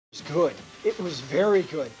It was good. It was very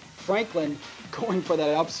good. Franklin going for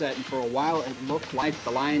that upset, and for a while it looked like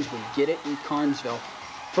the Lions would get it in Carnesville.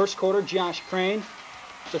 First quarter, Josh Crane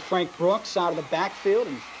to Frank Brooks out of the backfield,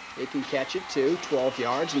 and they can catch it too, 12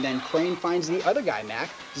 yards, and then Crane finds the other guy, Mac,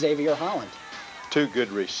 Xavier Holland. Two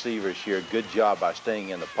good receivers here. Good job by staying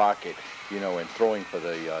in the pocket, and throwing for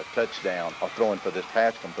the touchdown, or throwing for this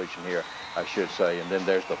pass completion here, I should say, and then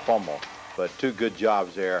there's the fumble. But two good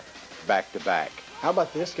jobs there, back to back. How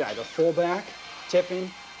about this guy, the fullback,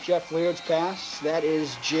 tipping Jeff Leard's pass? That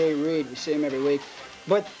is Jay Reed. We see him every week.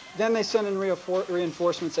 But then they sent in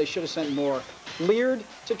reinforcements. They should have sent more. Leard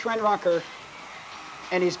to Trent Rucker,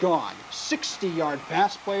 and he's gone. 60-yard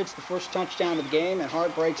pass play. It's the first touchdown of the game, and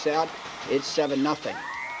Hart breaks out. It's 7-0.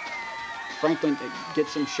 Franklin, get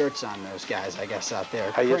some shirts on those guys, I guess, out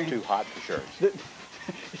there. Hey, it's too hot for shirts.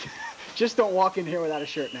 Just don't walk in here without a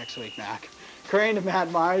shirt next week, Mac. Crane to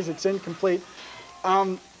Matt Myers. It's incomplete.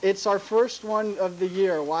 It's our first one of the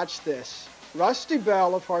year. Watch this. Rusty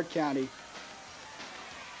Bell of Hart County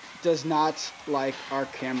does not like our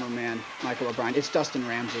cameraman, Michael O'Brien. It's Dustin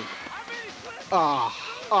Ramsey. Almost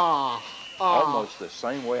the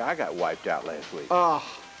same way I got wiped out last week.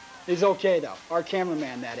 He's okay, though. Our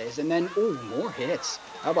cameraman, that is. And then, more hits.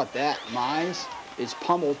 How about that? Mize is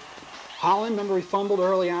pummeled. Holland, remember he fumbled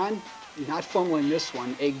early on? He's not fumbling this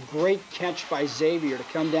one. A great catch by Xavier to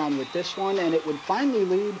come down with this one, and it would finally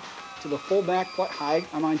lead to the fullback play. Hi,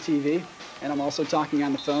 I'm on TV, and I'm also talking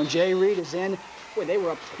on the phone. Jay Reed is in. Boy, they were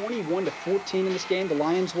up 21-14 in this game, the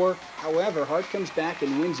Lions were. However, Hart comes back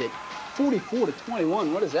and wins it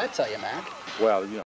 44-21. What does that tell you, Mac? Well,